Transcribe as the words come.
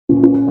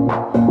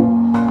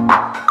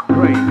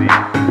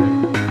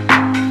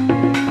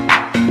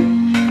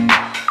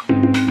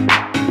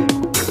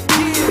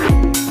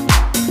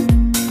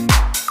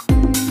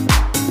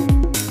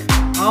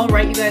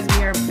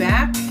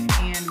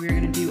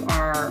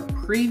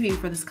preview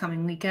for this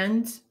coming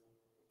weekend,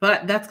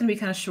 but that's going to be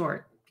kind of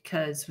short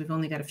because we've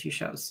only got a few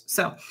shows.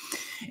 So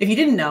if you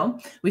didn't know,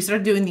 we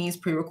started doing these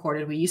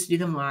pre-recorded. We used to do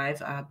them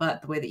live,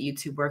 but the way that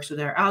YouTube works with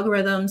their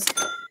algorithms,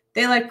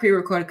 they like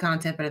pre-recorded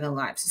content better than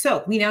live.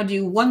 So we now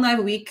do one live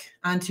a week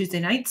on Tuesday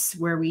nights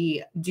where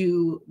we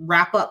do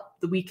wrap up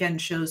the weekend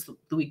shows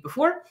the week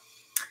before.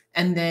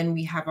 And then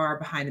we have our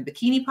Behind the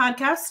Bikini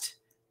podcast.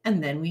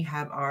 And then we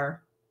have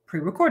our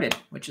pre-recorded,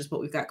 which is what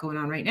we've got going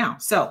on right now.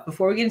 So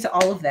before we get into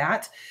all of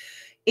that,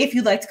 if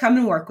you'd like to come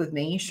and work with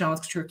me,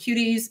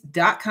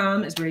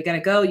 Shawn'sCoutureCuties.com is where you got to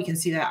go. You can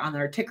see that on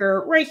our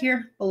ticker right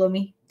here below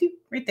me,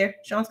 right there,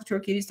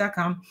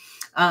 Shawn'sCoutureCuties.com.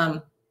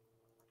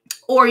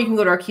 Or you can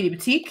go to our Cutie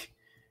Boutique,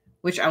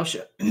 which I'll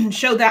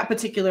show that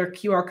particular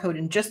QR code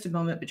in just a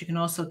moment, but you can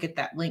also get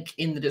that link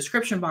in the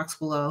description box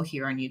below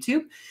here on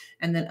YouTube.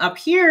 And then up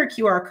here,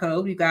 QR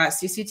code, we've got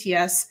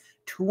CCTS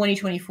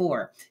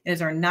 2024. It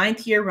is our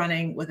 9th year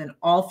running with an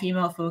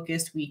all-female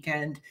focused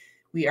weekend.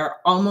 We are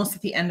almost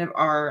at the end of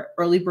our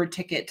early bird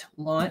ticket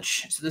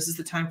launch. So this is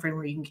the time frame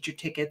where you can get your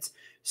tickets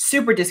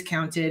super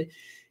discounted.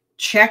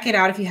 Check it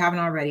out if you haven't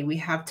already. We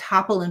have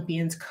top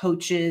Olympians,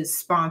 coaches,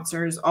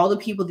 sponsors, all the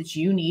people that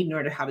you need in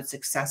order to have a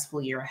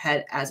successful year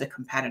ahead as a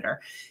competitor.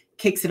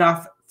 Kicks it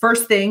off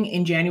first thing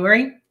in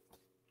January.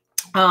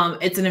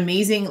 It's an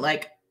amazing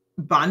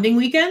bonding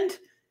weekend,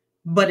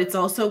 but it's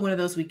also one of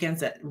those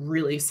weekends that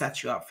really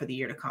sets you up for the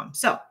year to come.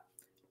 So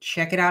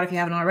check it out if you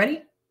haven't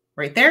already,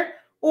 right there,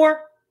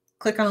 or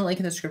click on the link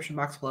in the description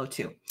box below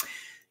too.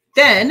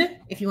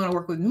 Then if you want to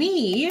work with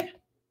me,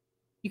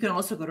 you can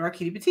also go to our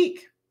Cutie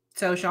Boutique.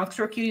 So Shawn's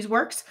Couture Cuties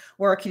works,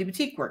 or our Cutie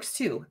Boutique works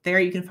too. There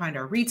you can find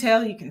our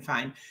retail, you can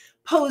find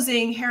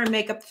posing, hair and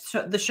makeup,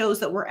 the shows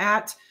that we're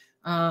at,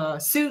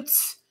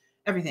 suits,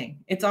 everything.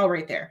 It's all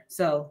right there.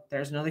 So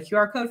there's another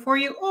QR code for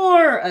you,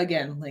 or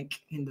again, link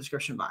in the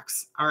description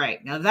box. All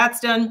right, now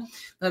that's done.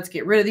 Let's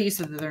get rid of these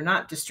so that they're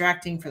not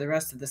distracting for the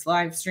rest of this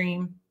live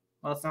stream.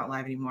 Well, it's not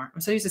live anymore. I'm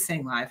so used to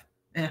saying live.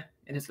 It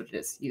is what it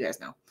is. You guys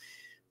know.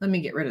 Let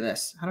me get rid of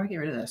this. How do I get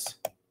rid of this?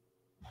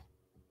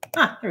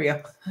 Ah, there we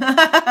go.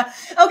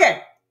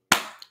 Okay.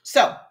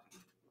 So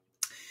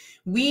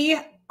we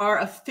are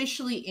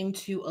officially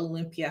into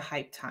Olympia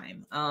Hype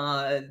time.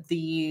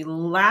 The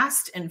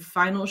last and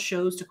final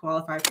shows to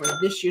qualify for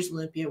this year's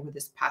Olympia were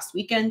this past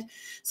weekend.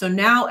 So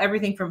now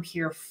everything from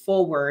here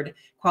forward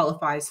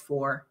qualifies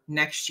for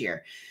next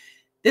year.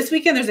 This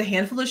weekend, there's a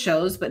handful of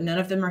shows, but none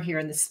of them are here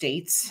in the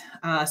States.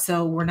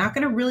 So we're not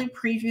going to really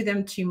preview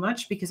them too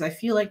much because I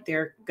feel like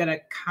they're going to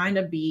kind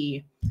of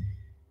be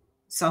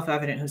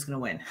self-evident who's going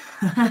to win.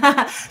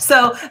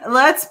 So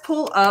let's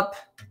pull up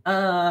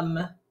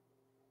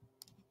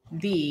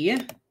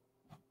the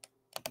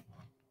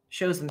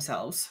shows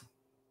themselves.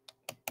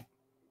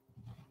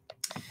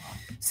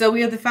 So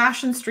we have the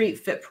Fashion Street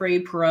Fit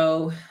Parade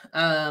Pro.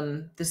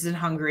 This is in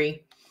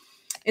Hungary.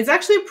 It's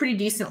actually a pretty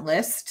decent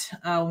list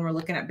when we're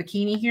looking at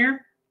Bikini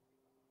here.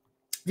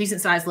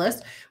 Decent size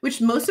list, which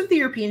most of the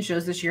European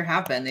shows this year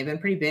have been. They've been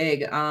pretty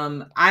big.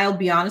 I'll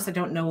be honest, I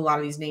don't know a lot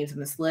of these names in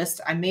this list.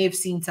 I may have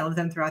seen some of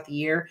them throughout the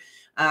year.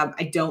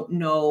 I don't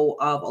know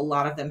of a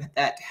lot of them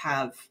that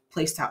have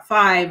placed top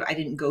 5. I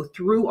didn't go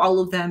through all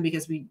of them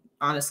because we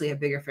honestly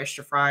have bigger fish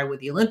to fry with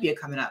the Olympia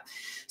coming up.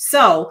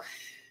 So,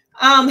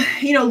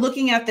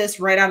 looking at this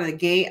right out of the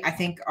gate, I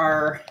think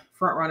our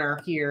front runner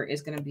here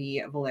is going to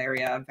be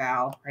Valeria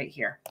Val right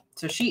here.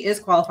 So she is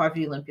qualified for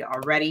the Olympia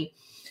already,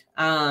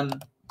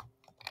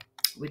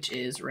 which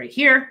is right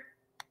here.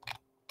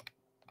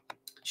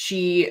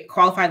 She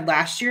qualified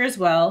last year as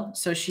well.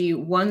 So she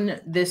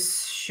won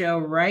this show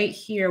right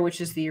here,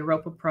 which is the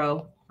Europa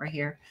Pro right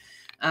here.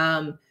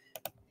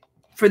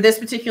 For this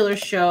particular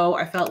show,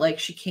 I felt like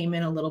she came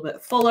in a little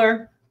bit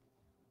fuller.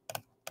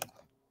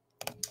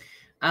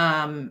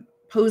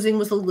 Posing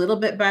was a little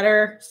bit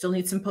better. Still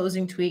needs some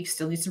posing tweaks.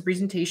 Still needs some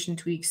presentation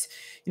tweaks.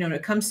 When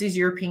it comes to these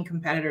European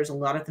competitors, a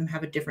lot of them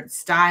have a different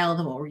style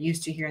than what we're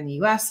used to here in the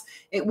U.S.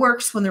 It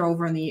works when they're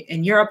over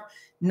in Europe,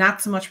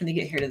 not so much when they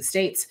get here to the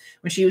States.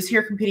 When she was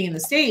here competing in the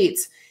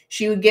States,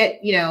 she would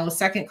get,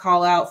 second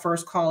call out,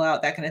 first call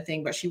out, that kind of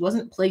thing. But she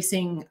wasn't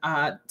placing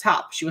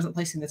top. She wasn't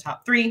placing the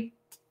top 3.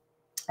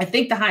 I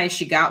think the highest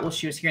she got while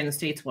she was here in the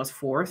States was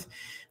 4th.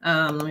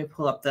 Let me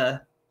pull up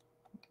the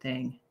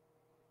thing.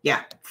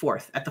 Yeah,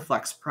 4th at the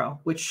Flex Pro,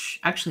 which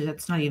actually that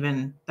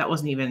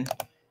wasn't even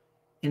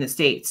in the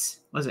States,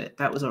 was it?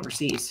 That was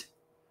overseas.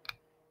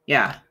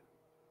 Yeah.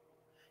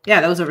 Yeah,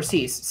 that was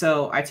overseas.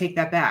 So I take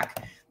that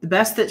back. The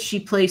best that she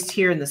placed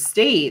here in the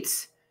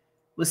States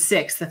was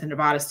 6th at the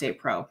Nevada State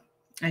Pro.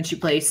 And she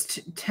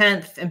placed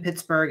 10th in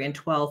Pittsburgh and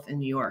 12th in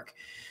New York.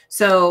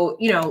 So,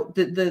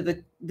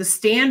 the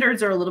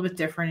standards are a little bit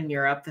different in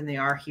Europe than they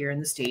are here in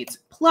the States.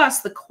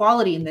 Plus, the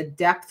quality and the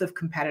depth of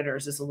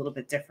competitors is a little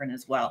bit different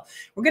as well.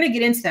 We're going to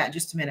get into that in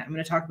just a minute. I'm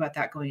going to talk about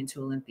that going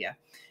into Olympia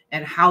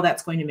and how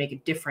that's going to make a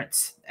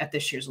difference at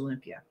this year's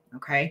Olympia.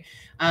 Okay.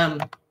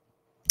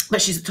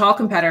 But she's a tall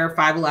competitor,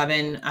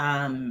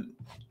 5'11",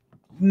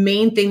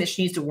 main thing that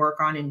she needs to work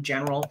on in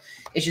general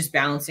is just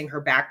balancing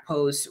her back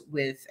pose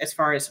with, as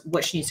far as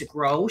what she needs to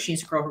grow. She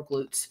needs to grow her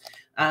glutes.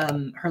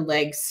 Her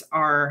legs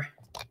are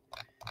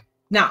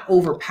not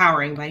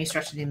overpowering by any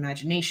stretch of the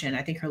imagination.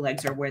 I think her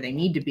legs are where they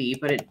need to be,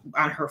 but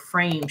on her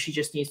frame, she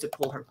just needs to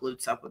pull her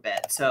glutes up a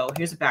bit. So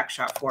here's a back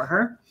shot for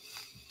her.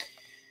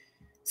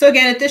 So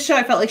again, at this show,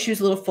 I felt like she was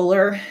a little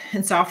fuller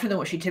and softer than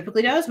what she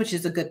typically does, which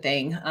is a good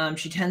thing.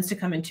 She tends to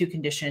come in too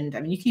conditioned.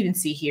 I mean, you can even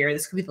see here,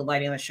 this could be the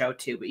lighting on the show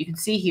too, but you can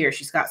see here,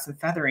 she's got some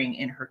feathering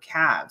in her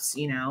calves,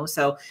 you know?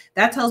 So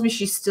that tells me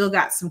she's still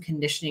got some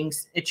conditioning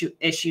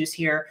issues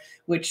here,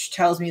 which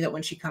tells me that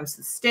when she comes to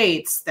the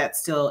States, that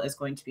still is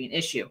going to be an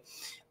issue.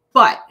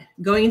 But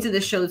going into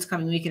this show that's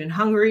coming weekend in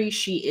Hungary,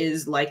 she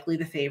is likely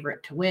the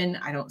favorite to win.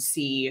 I don't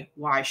see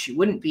why she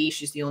wouldn't be.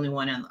 She's the only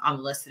one on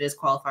the list that is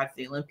qualified for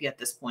the Olympia at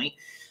this point.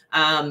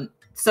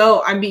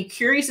 So I'd be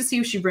curious to see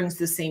if she brings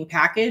the same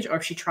package or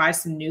if she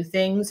tries some new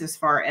things as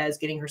far as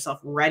getting herself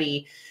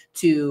ready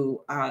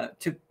to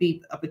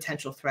be a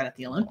potential threat at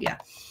the Olympia.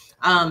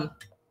 But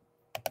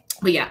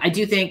yeah, I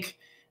do think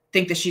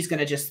that she's going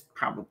to just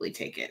probably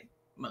take it,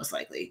 most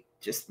likely.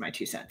 Just my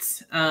 2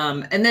 cents.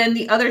 And then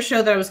the other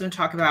show that I was going to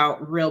talk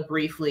about real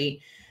briefly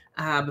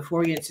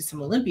before we get into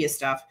some Olympia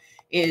stuff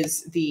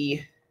is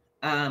the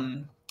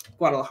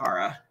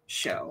Guadalajara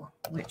show,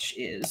 which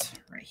is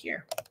right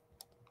here.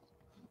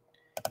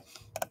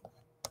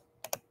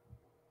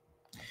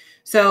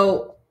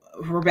 So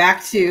we're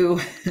back to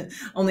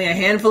only a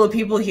handful of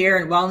people here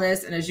in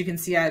wellness. And as you can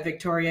see, I have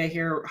Victoria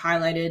here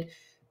highlighted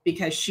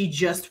because she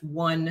just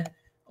won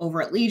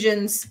over at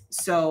Legions.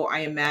 So I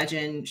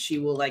imagine she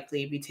will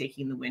likely be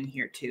taking the win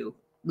here too.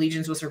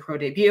 Legions was her pro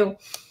debut.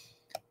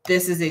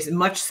 This is a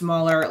much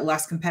smaller,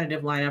 less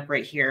competitive lineup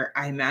right here.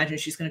 I imagine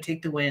she's going to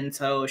take the win.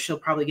 So she'll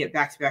probably get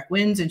back-to-back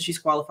wins and she's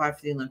qualified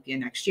for the Olympia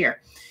next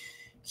year.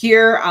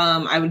 Here,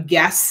 I would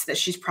guess that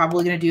she's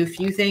probably going to do a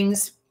few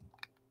things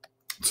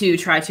to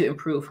try to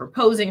improve her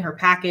posing, her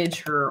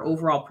package, her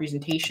overall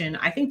presentation.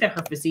 I think that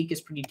her physique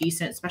is pretty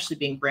decent, especially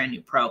being brand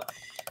new pro.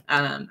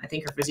 I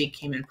think her physique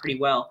came in pretty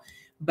well.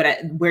 But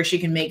where she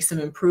can make some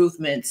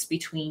improvements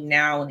between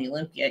now and the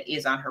Olympia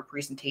is on her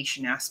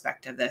presentation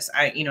aspect of this.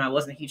 I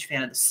wasn't a huge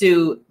fan of the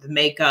suit, the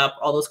makeup,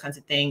 all those kinds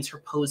of things. Her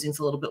posing's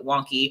a little bit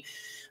wonky.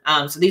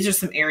 So these are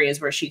some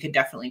areas where she could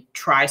definitely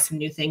try some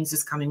new things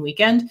this coming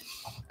weekend,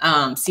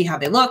 see how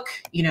they look,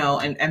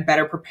 and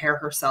better prepare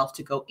herself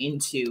to go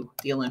into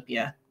the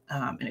Olympia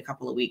in a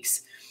couple of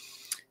weeks.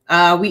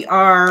 How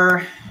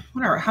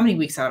many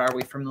weeks out are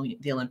we from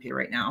the Olympia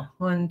right now?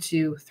 1,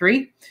 2,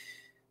 3.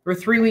 We're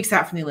 3 weeks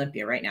out from the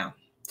Olympia right now.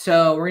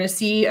 So we're going to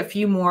see a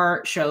few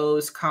more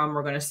shows come.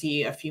 We're going to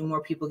see a few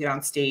more people get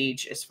on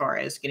stage as far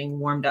as getting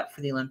warmed up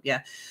for the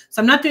Olympia.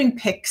 So I'm not doing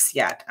picks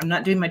yet. I'm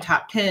not doing my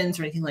top 10s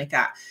or anything like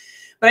that.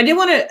 But I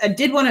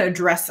did want to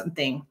address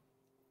something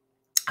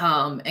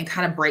and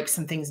kind of break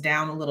some things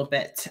down a little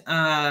bit.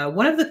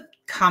 One of the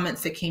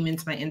comments that came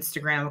into my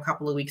Instagram a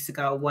couple of weeks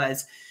ago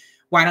was,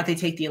 why don't they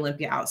take the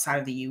Olympia outside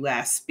of the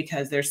US?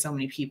 Because there's so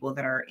many people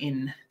that are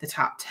in the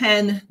top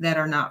 10 that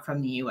are not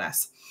from the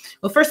US.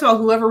 Well, first of all,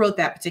 whoever wrote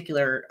that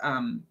particular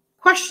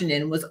question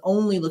in was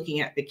only looking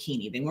at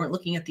bikini. They weren't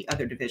looking at the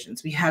other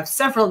divisions. We have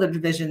several other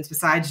divisions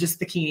besides just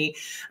bikini,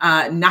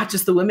 not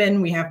just the women,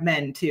 we have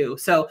men too.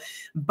 So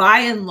by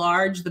and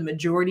large, the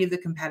majority of the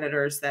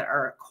competitors that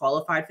are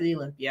qualified for the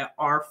Olympia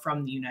are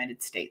from the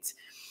United States.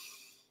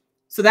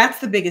 So that's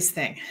the biggest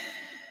thing.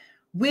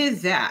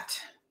 With that,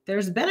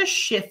 there's been a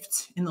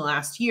shift in the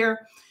last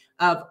year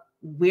of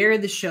where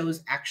the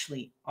shows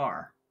actually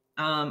are.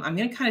 I'm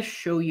going to kind of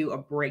show you a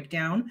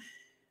breakdown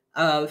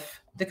of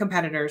the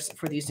competitors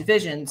for these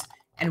divisions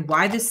and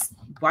why this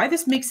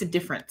makes a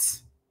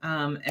difference,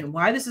 and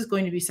why this is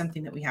going to be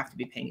something that we have to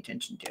be paying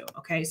attention to.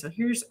 Okay, so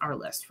here's our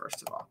list,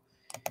 first of all.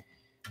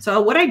 So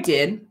what I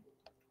did,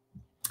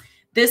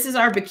 this is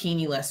our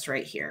bikini list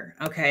right here.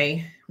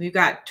 Okay, we've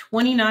got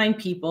 29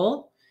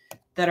 people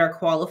that are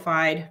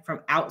qualified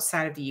from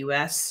outside of the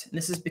US. And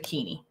this is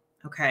bikini.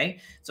 Okay.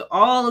 So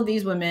all of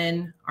these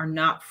women are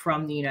not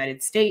from the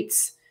United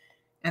States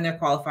and they're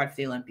qualified for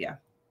the Olympia.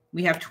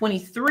 We have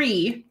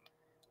 23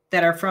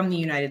 that are from the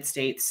United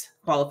States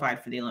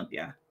qualified for the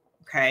Olympia.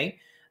 Okay.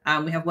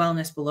 We have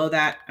wellness below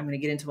that. I'm going to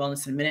get into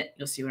wellness in a minute.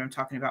 You'll see what I'm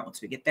talking about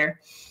once we get there.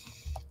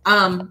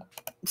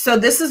 So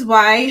this is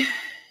why,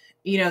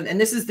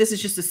 and this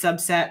is just a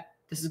subset.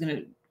 This is going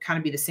to kind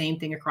of be the same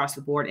thing across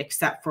the board,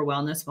 except for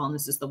wellness.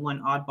 Wellness is the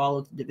one oddball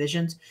of the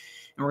divisions.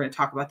 And we're going to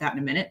talk about that in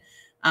a minute.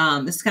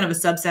 This is kind of a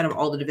subset of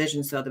all the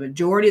divisions. So the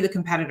majority of the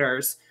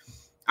competitors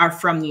are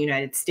from the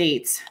United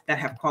States that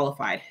have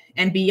qualified.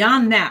 And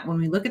beyond that, when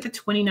we look at the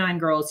 29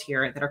 girls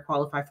here that are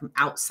qualified from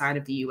outside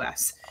of the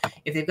US,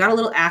 if they've got a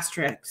little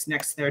asterisk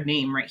next to their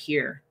name right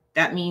here,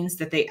 that means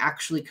that they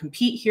actually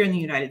compete here in the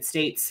United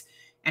States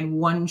and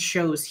won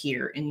shows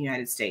here in the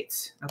United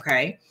States.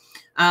 Okay.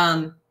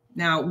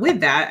 Now, with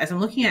that, as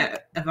I'm looking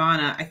at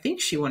Ivana, I think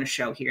she won a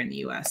show here in the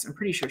U.S. I'm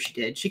pretty sure she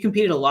did. She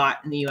competed a lot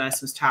in the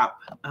U.S., was top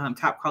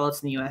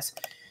call-outs in the U.S.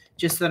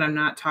 Just so that I'm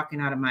not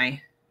talking out of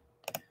my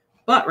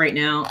butt right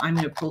now, I'm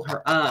going to pull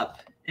her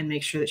up and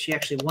make sure that she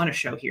actually won a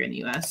show here in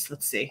the US.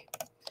 Let's see.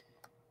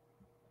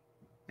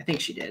 I think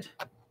she did.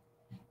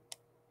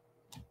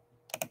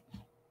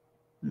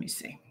 Let me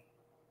see.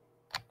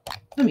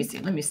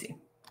 Let me see.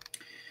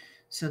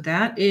 So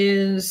that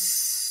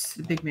is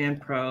the Big Man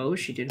Pro.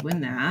 She did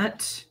win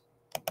that.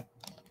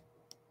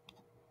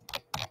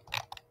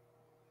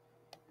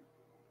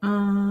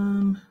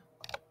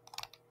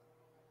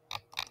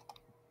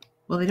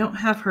 Well, they don't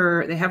have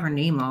her, they have her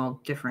name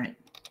all different.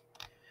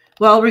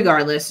 Well,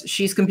 regardless,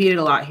 she's competed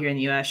a lot here in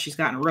the US. She's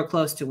gotten real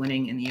close to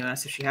winning in the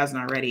US if she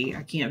hasn't already.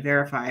 I can't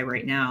verify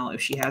right now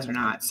if she has or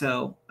not.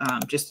 So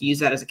just use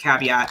that as a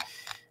caveat.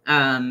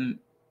 Because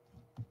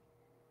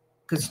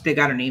they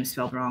got her name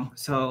spelled wrong.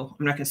 So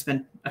I'm not going to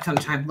spend a ton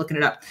of time looking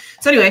it up.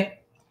 So anyway,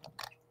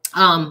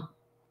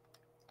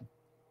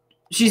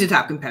 she's a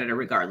top competitor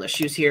regardless.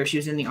 She was here. She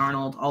was in the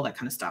Arnold, all that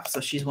kind of stuff. So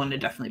she's one to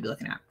definitely be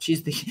looking at.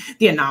 She's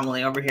the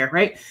anomaly over here,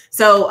 right?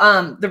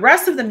 So the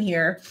rest of them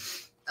here,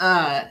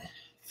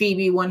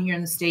 Phoebe won here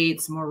in the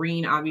States.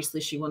 Maureen,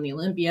 obviously, she won the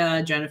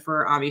Olympia.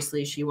 Jennifer,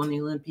 obviously, she won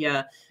the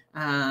Olympia.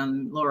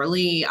 Laura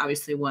Lee,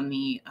 obviously, won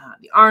the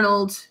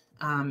Arnold.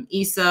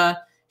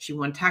 Issa, she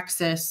won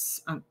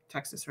Texas.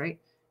 Texas, right?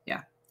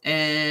 Yeah.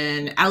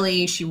 And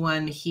Ellie, she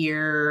won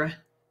here.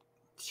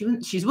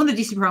 She's won the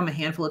DC Pro a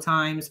handful of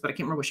times, but I can't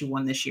remember what she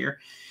won this year.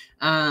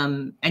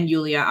 And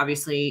Yulia,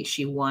 obviously,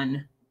 she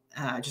won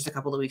just a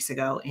couple of weeks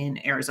ago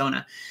in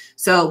Arizona.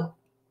 So,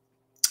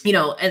 you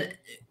know, and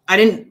I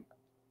didn't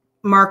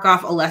mark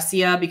off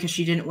Alessia because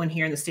she didn't win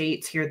here in the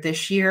States here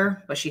this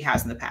year, but she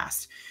has in the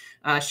past.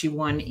 She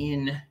won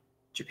in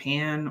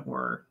Japan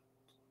or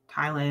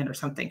Thailand or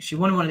something. She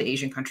won in one of the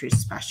Asian countries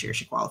this past year.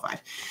 She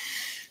qualified.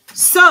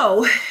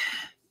 So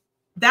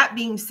that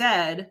being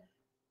said,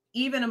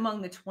 even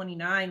among the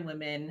 29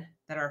 women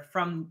that are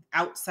from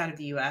outside of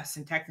the U.S.,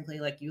 and technically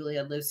like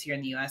Yulia lives here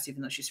in the U.S.,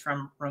 even though she's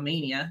from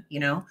Romania,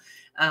 you know,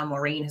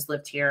 Maureen has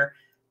lived here.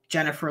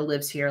 Jennifer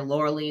lives here.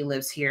 Laura Lee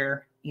lives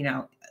here, you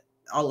know,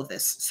 all of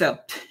this. So,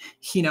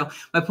 you know,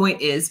 my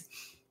point is,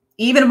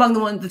 even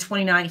among the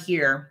 29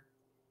 here,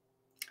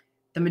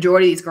 the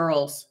majority of these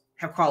girls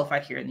have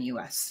qualified here in the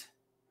U.S.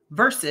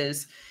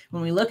 versus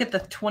when we look at the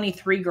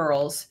 23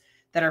 girls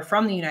that are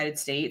from the United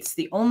States,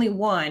 the only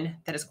one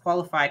that is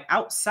qualified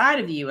outside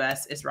of the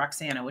U.S. is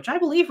Roxana, which I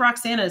believe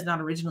Roxana is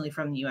not originally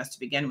from the U.S. to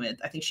begin with.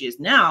 I think she is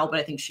now, but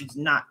I think she's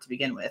not to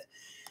begin with.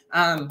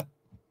 And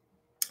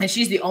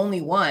she's the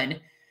only one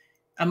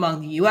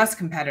among the U.S.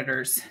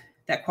 competitors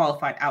that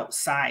qualified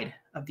outside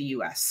of the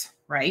U.S.,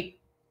 right?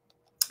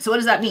 So what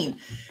does that mean?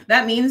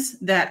 That means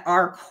that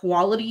our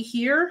quality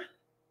here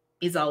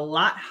is a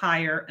lot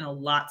higher and a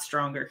lot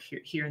stronger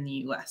here in the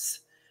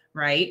U.S.,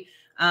 right?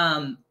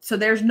 So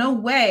there's no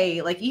way,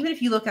 like, even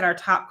if you look at our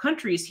top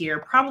countries here,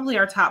 probably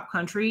our top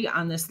country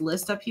on this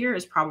list up here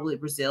is probably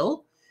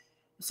Brazil.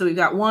 So we've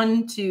got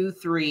 1, 2,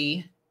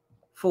 3,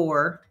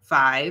 4,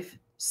 5,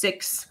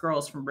 6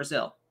 girls from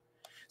Brazil.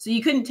 So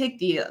you couldn't take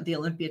the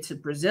Olympia to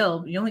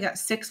Brazil. You only got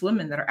 6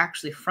 women that are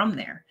actually from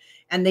there.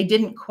 And they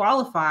didn't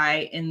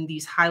qualify in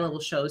these high-level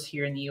shows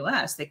here in the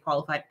U.S. They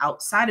qualified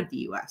outside of the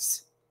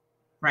U.S.,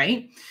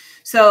 right?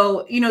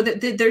 So, you know,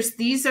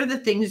 these are the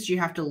things you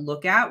have to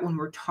look at when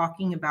we're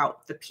talking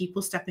about the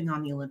people stepping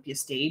on the Olympia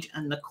stage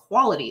and the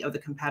quality of the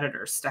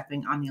competitors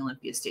stepping on the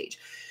Olympia stage.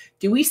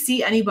 Do we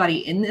see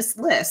anybody in this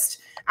list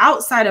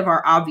outside of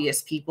our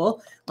obvious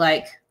people,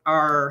 like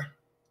our,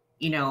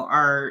 you know,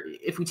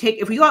 if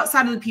we go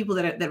outside of the people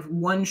that have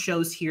won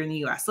shows here in the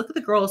U.S., look at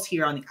the girls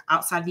here on the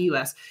outside of the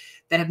U.S.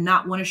 that have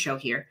not won a show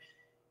here.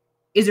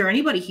 Is there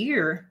anybody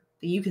here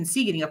that you can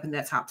see getting up in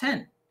that top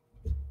 10?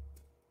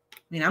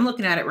 I mean, I'm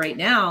looking at it right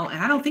now, and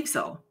I don't think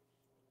so.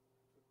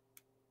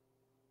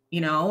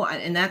 You know,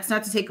 and that's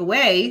not to take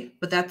away,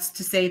 but that's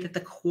to say that the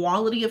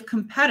quality of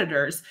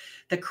competitors,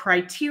 the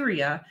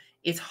criteria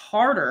is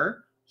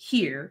harder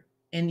here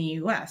in the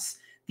U.S.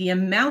 The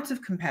amount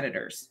of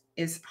competitors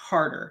is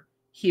harder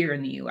here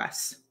in the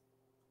U.S.,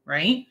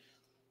 right?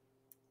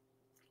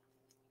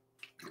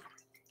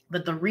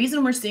 But the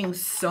reason we're seeing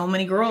so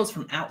many girls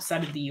from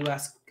outside of the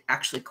U.S.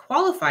 actually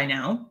qualify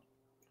now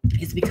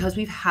is because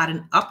we've had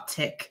an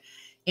uptick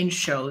in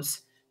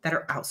shows that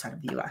are outside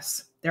of the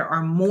U.S. There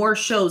are more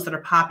shows that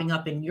are popping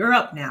up in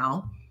Europe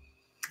now,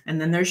 and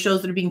then there's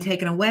shows that are being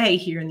taken away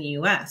here in the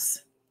U.S.,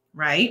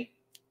 right?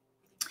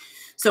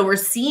 So we're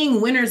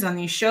seeing winners on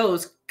these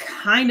shows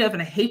kind of,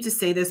 and I hate to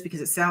say this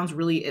because it sounds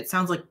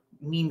like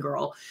Mean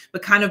Girl,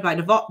 but kind of by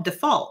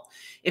default.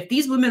 If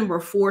these women were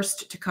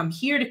forced to come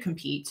here to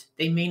compete,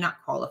 they may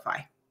not qualify,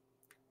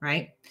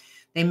 right?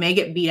 They may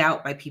get beat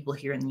out by people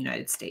here in the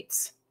United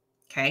States.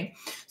 Okay.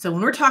 So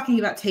when we're talking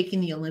about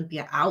taking the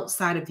Olympia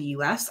outside of the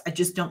US, I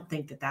just don't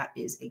think that that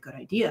is a good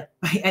idea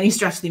by any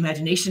stretch of the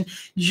imagination,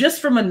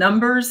 just from a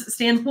numbers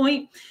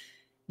standpoint.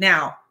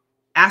 Now,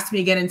 ask me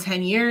again in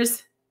 10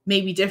 years,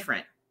 maybe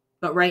different.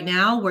 But right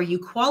now, where you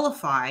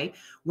qualify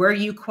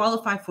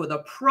for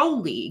the Pro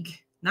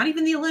League, not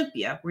even the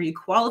Olympia, where you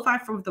qualify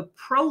for the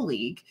Pro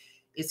League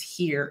is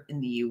here in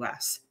the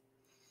US.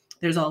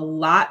 There's a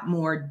lot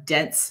more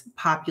dense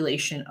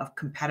population of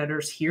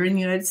competitors here in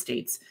the United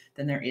States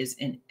than there is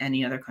in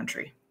any other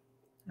country.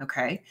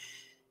 Okay.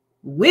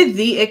 With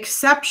the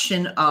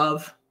exception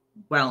of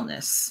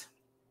wellness.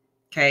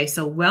 Okay.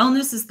 So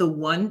wellness is the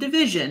one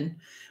division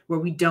where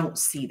we don't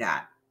see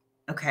that.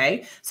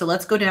 Okay. So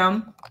let's go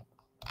down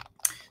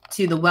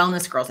to the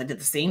wellness girls. I did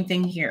the same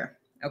thing here.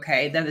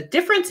 Okay. Then the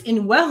difference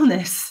in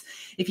wellness,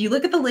 if you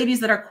look at the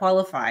ladies that are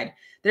qualified,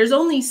 there's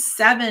only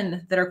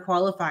 7 that are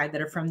qualified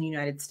that are from the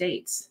United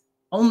States.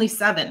 Only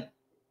 7.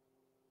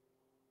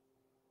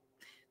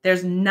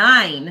 There's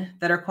 9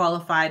 that are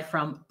qualified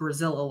from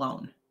Brazil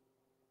alone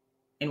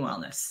in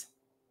wellness.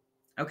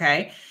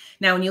 Okay.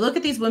 Now, when you look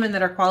at these women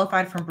that are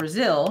qualified from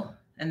Brazil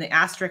and the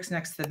asterisk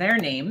next to their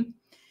name,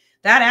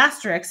 that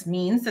asterisk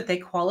means that they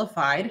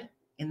qualified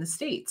in the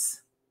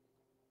States.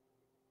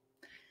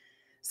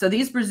 So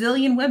these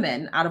Brazilian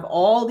women, out of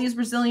all these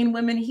Brazilian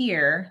women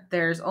here,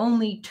 there's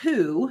only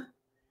 2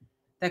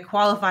 that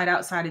qualified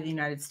outside of the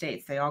United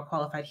States. They all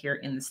qualified here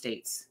in the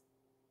States,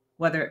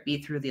 whether it be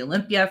through the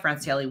Olympia.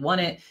 Franciele won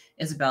it,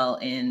 Isabel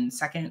in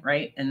 2nd,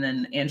 right? And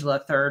then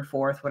Angela 3rd,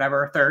 4th,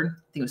 whatever, 3rd.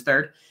 I think it was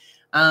 3rd.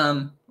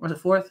 Was it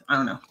 4th? I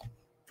don't know.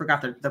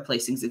 Forgot their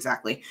placings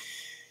exactly.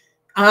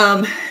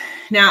 Now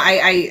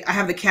I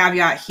have the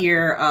caveat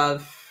here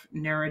of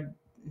Naradil.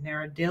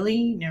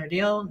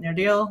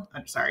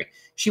 I'm sorry.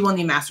 She won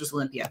the Masters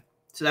Olympia.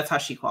 So that's how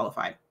she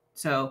qualified.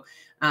 So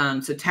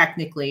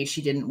technically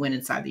she didn't win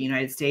inside the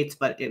United States,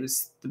 but it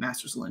was the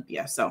Masters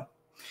Olympia. So,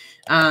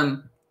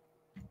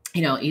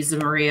 Isa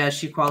Maria,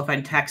 she qualified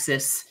in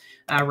Texas.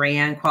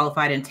 Rayanne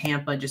qualified in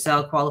Tampa.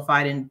 Giselle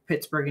qualified in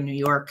Pittsburgh and New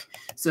York.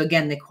 So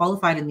again, they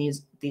qualified in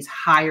these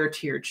higher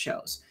tiered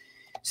shows.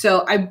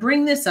 So I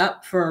bring this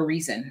up for a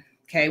reason.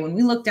 Okay. When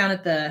we look down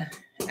at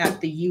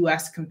the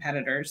US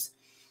competitors,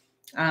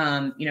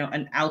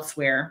 and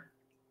elsewhere,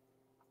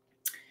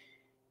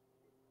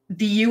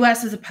 the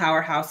US is a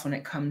powerhouse when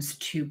it comes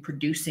to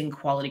producing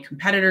quality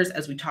competitors,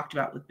 as we talked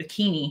about with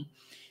Bikini.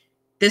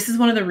 This is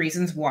one of the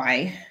reasons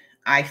why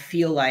I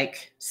feel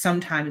like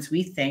sometimes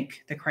we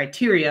think the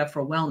criteria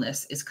for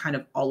wellness is kind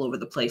of all over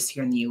the place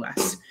here in the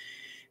US,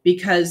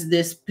 because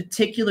this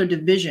particular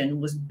division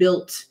was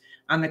built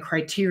on the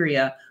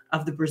criteria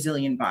of the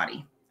Brazilian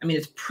body. I mean,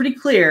 it's pretty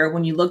clear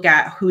when you look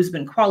at who's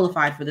been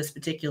qualified for this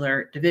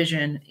particular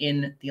division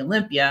in the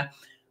Olympia,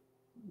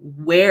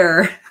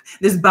 where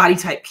this body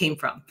type came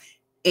from.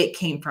 It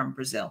came from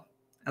Brazil.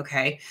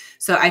 Okay.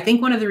 So I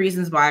think one of the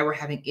reasons why we're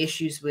having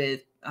issues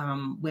with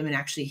women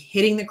actually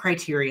hitting the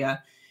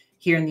criteria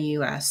here in the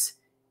US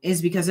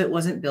is because it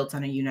wasn't built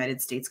on a United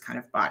States kind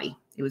of body.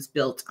 It was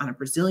built on a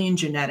Brazilian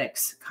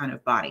genetics kind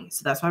of body.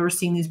 So that's why we're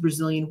seeing these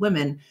Brazilian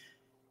women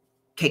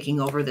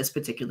taking over this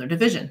particular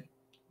division,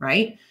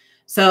 right?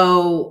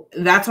 So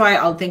that's why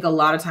I'll think a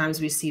lot of times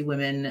we see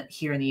women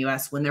here in the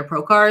US win their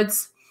pro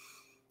cards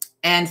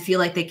and feel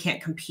like they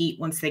can't compete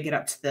once they get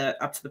up to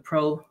the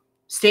pro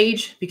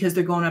stage, because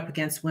they're going up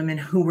against women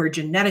who were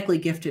genetically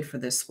gifted for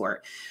this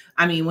sport.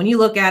 I mean, when you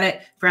look at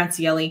it,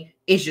 Franciele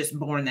is just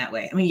born that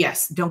way. I mean,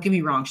 yes, don't get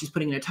me wrong. She's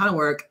putting in a ton of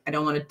work. I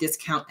don't want to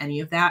discount any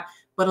of that,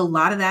 but a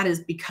lot of that is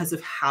because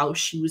of how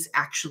she was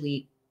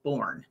actually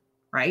born,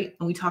 right?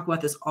 And we talk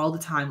about this all the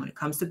time when it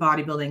comes to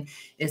bodybuilding.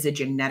 It's a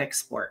genetic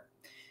sport,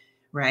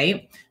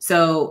 right?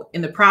 So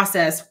in the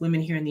process, women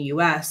here in the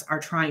US are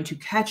trying to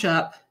catch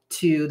up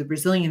to the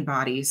Brazilian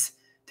bodies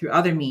through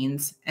other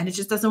means, and it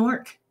just doesn't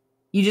work.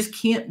 You just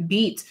can't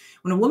beat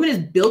when a woman is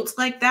built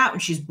like that, when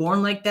she's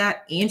born like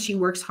that, and she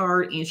works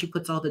hard and she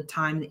puts all the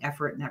time, the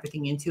effort and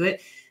everything into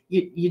it.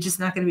 You're just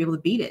not going to be able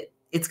to beat it.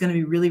 It's going to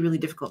be really, really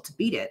difficult to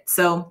beat it.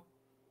 So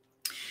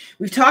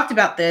we've talked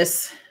about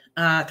this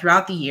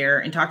throughout the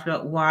year and talked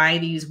about why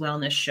these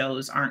wellness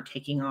shows aren't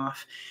taking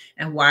off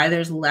and why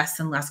there's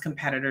less and less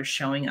competitors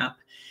showing up.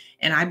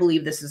 And I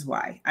believe this is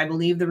why. I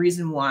believe the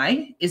reason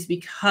why is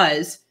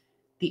because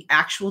the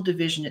actual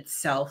division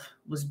itself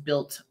was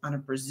built on a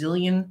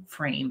Brazilian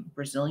frame,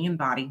 Brazilian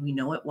body. We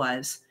know it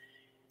was.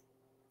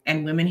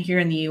 And women here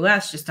in the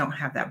US just don't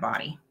have that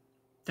body.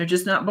 They're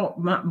just not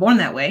born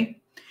that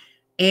way.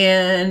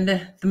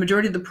 And the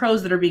majority of the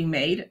pros that are being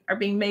made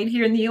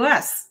here in the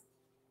US.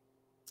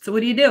 So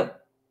what do you do?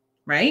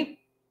 Right?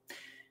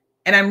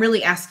 And I'm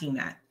really asking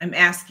that. I'm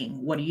asking,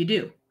 what do you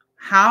do?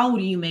 How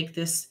do you make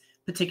this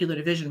particular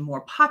division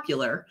more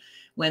popular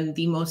when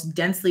the most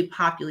densely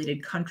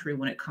populated country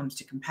when it comes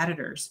to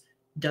competitors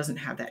doesn't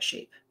have that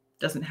shape,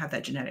 doesn't have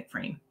that genetic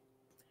frame?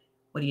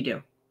 What do you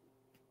do?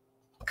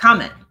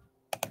 Comment.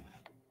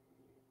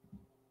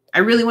 I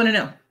really want to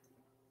know.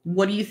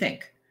 What do you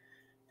think?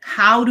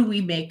 How do we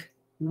make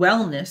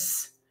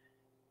wellness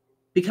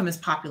become as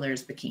popular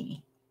as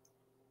bikini?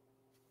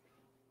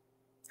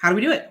 How do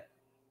we do it?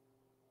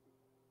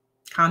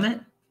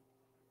 Comment.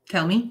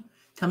 Tell me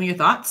your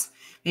thoughts.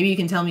 Maybe you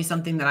can tell me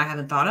something that I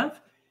haven't thought of.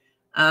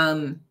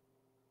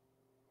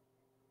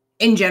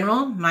 In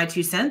general, my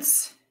 2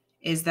 cents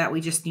is that we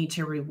just need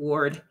to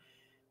reward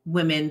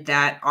women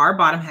that are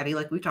bottom heavy,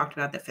 like we talked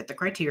about, that fit the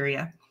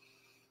criteria,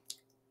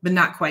 but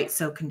not quite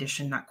so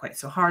conditioned, not quite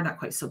so hard, not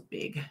quite so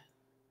big.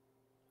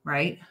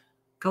 right?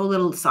 Go a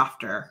little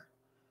softer.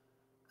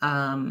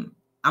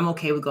 I'm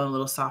okay with going a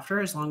little softer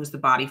as long as the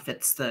body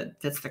fits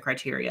the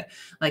criteria.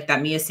 Like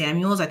that Mia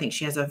Samuels, I think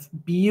she has a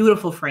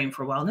beautiful frame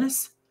for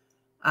wellness.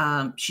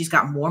 She's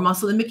got more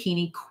muscle than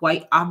Bikini,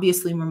 quite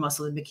obviously more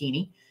muscle than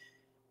Bikini.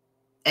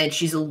 And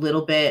she's a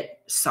little bit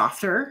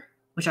softer,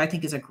 which I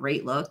think is a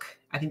great look.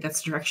 I think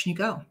that's the direction you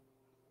go.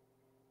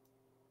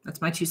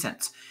 That's my 2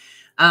 cents.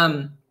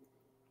 I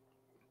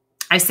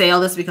say all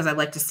this because I'd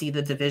like to see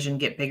the division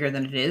get bigger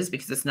than it is,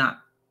 because it's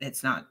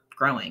not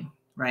growing,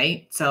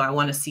 right? So I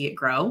want to see it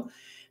grow.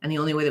 And the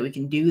only way that we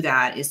can do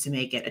that is to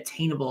make it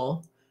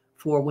attainable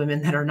for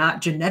women that are not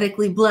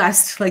genetically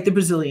blessed, like the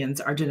Brazilians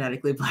are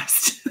genetically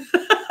blessed.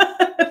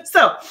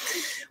 So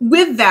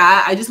with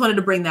that, I just wanted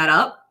to bring that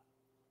up.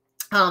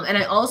 And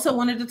I also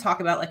wanted to talk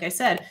about, like I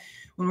said,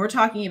 when we're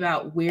talking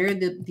about where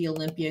the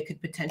Olympia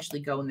could potentially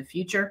go in the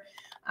future,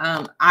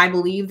 I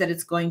believe that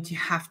it's going to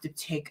have to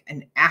take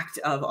an act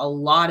of a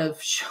lot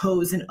of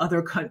shows in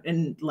other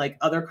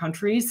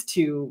countries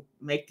to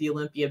make the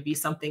Olympia be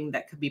something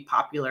that could be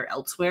popular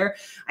elsewhere.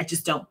 I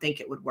just don't think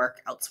it would work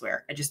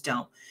elsewhere. I just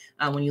don't.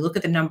 When you look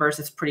at the numbers,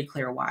 it's pretty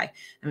clear why.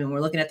 I mean, we're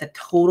looking at the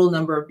total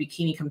number of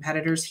bikini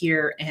competitors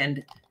here,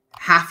 and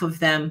half of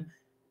them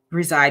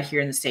reside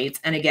here in the States.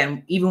 And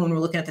again, even when we're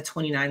looking at the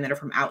 29 that are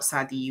from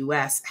outside the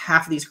US,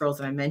 half of these girls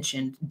that I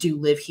mentioned do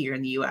live here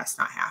in the US,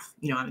 not half,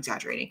 I'm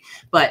exaggerating,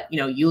 but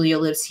Yulia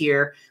lives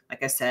here.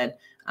 Like I said,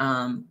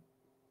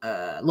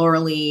 Laura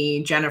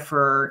Lee,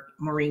 Jennifer,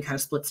 Maureen kind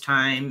of splits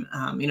time.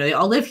 They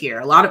all live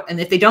here and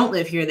if they don't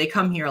live here, they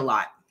come here a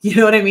lot. You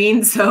know what I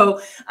mean?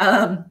 So,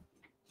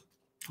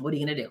 what are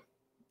you going to do?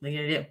 What are you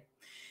going to do?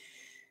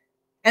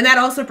 And that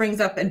also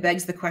brings up and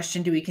begs the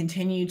question, do we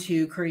continue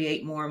to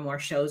create more and more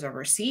shows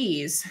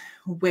overseas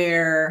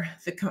where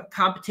the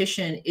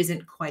competition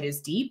isn't quite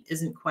as deep,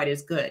 isn't quite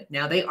as good?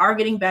 Now, they are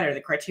getting better.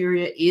 The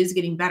criteria is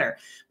getting better.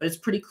 But it's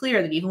pretty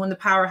clear that even when the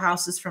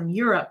powerhouses from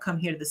Europe come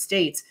here to the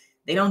States,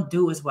 they don't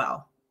do as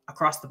well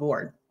across the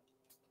board,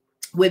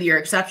 with your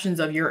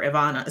exceptions of your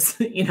Ivanas,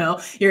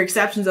 your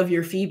exceptions of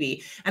your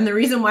Phoebe. And the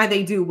reason why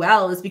they do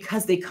well is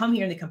because they come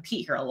here and they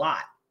compete here a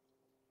lot.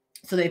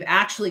 So they've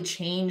actually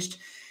changed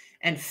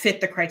and fit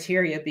the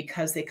criteria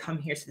because they come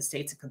here to the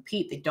States and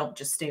compete. They don't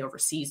just stay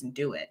overseas and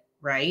do it,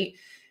 right?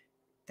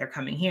 They're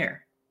coming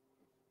here.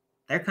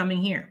 They're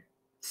coming here.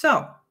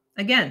 So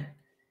again,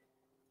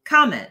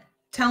 comment,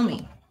 tell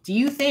me, do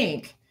you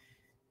think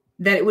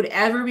that it would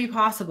ever be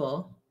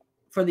possible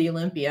for the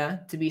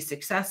Olympia to be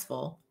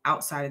successful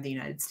outside of the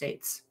United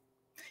States?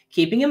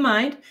 Keeping in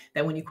mind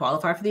that when you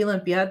qualify for the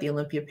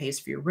Olympia pays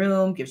for your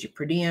room, gives you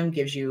per diem,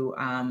 gives you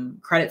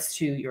credits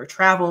to your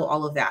travel,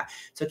 all of that.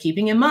 So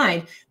keeping in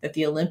mind that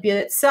the Olympia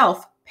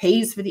itself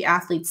pays for the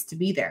athletes to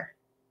be there.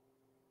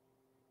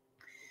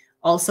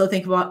 Also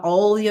think about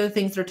all the other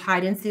things that are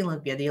tied into the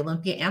Olympia. The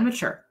Olympia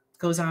Amateur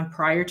goes on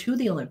prior to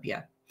the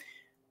Olympia.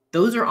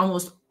 Those are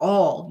almost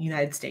all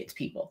United States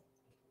people,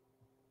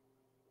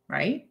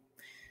 right?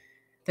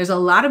 There's a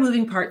lot of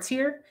moving parts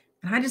here.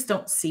 And I just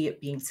don't see it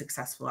being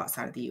successful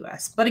outside of the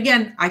US. But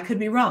again, I could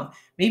be wrong.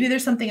 Maybe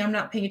there's something I'm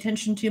not paying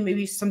attention to.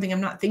 Maybe something I'm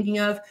not thinking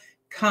of.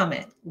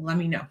 Comment. Let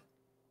me know.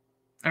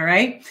 All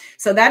right.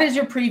 So that is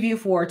your preview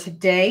for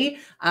today.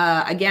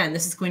 Again,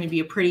 this is going to be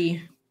a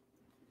pretty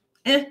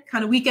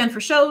kind of weekend for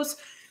shows.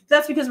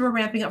 That's because we're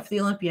ramping up for the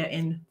Olympia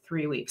in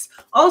 3 weeks.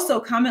 Also,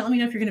 comment. Let me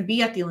know if you're going to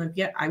be at the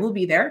Olympia. I will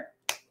be there.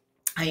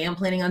 I am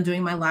planning on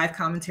doing my live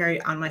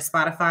commentary on my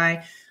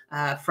Spotify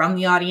from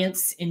the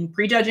audience in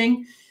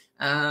prejudging.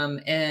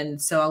 And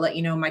so I'll let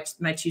you know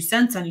my 2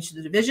 cents on each of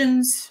the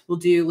divisions. We'll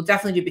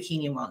definitely do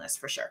bikini and wellness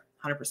for sure.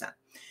 100%.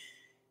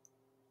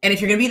 And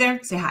if you're going to be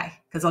there, say hi,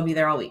 because I'll be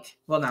there all week.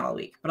 Well, not all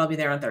week, but I'll be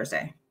there on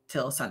Thursday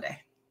till Sunday.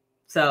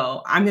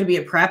 So I'm going to be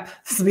at prep.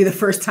 This will be the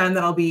first time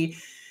that I'll be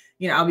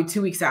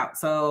 2 weeks out.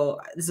 So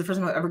this is the first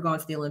time I've ever gone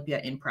to the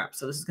Olympia in prep.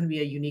 So this is going to be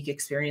a unique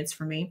experience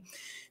for me.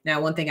 Now,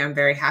 one thing I'm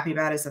very happy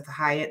about is that the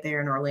Hyatt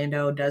there in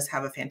Orlando does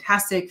have a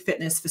fantastic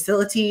fitness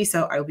facility.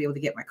 So I will be able to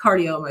get my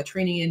cardio and my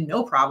training in,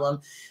 no problem.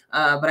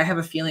 But I have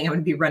a feeling I'm going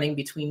to be running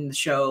between the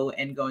show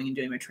and going and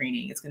doing my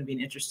training. It's going to be an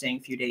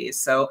interesting few days.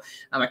 So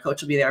my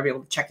coach will be there. I'll be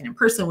able to check in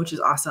person, which is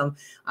awesome.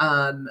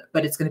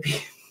 But it's going to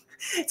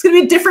be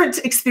a different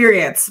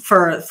experience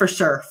for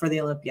sure for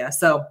the Olympia.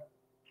 So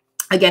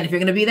again, if you're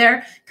going to be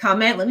there,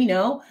 comment, let me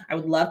know. I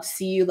would love to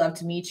see you, love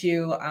to meet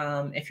you.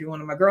 If you're one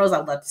of my girls,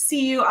 I'd love to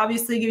see you.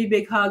 Obviously, give you a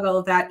big hug, all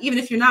of that. Even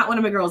if you're not one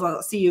of my girls,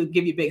 I'll see you,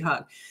 give you a big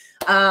hug.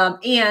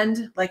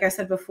 And like I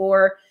said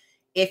before,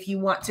 if you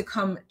want to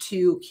come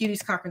to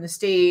Cuties Conquering the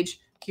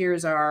Stage,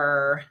 here's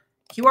our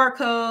QR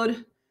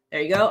code. There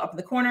you go, up in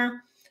the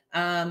corner.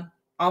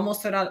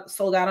 Almost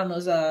sold out on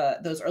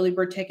those early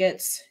bird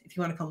tickets. If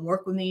you want to come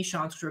work with me,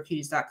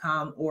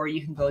 ShawnCuties.com, or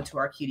you can go to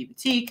our Cutie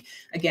Boutique.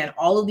 Again,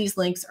 all of these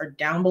links are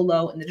down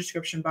below in the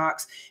description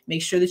box.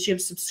 Make sure that you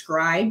have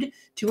subscribed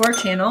to our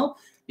channel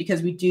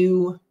because we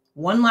do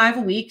 1 live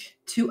a week,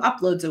 2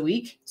 uploads a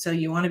week. So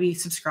you want to be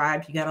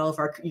subscribed. You got all of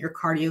your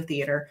cardio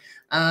theater.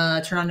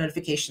 Turn on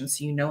notifications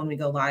so you know when we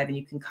go live, and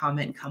you can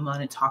comment and come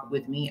on and talk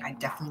with me. I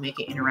definitely make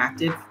it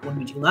interactive when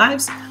we do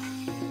lives.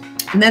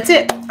 And that's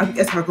it. I hope you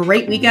guys have a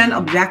great weekend.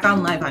 I'll be back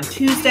on live on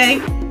Tuesday,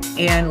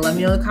 and let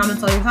me know in the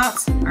comments all your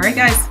thoughts. All right,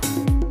 guys.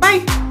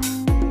 Bye.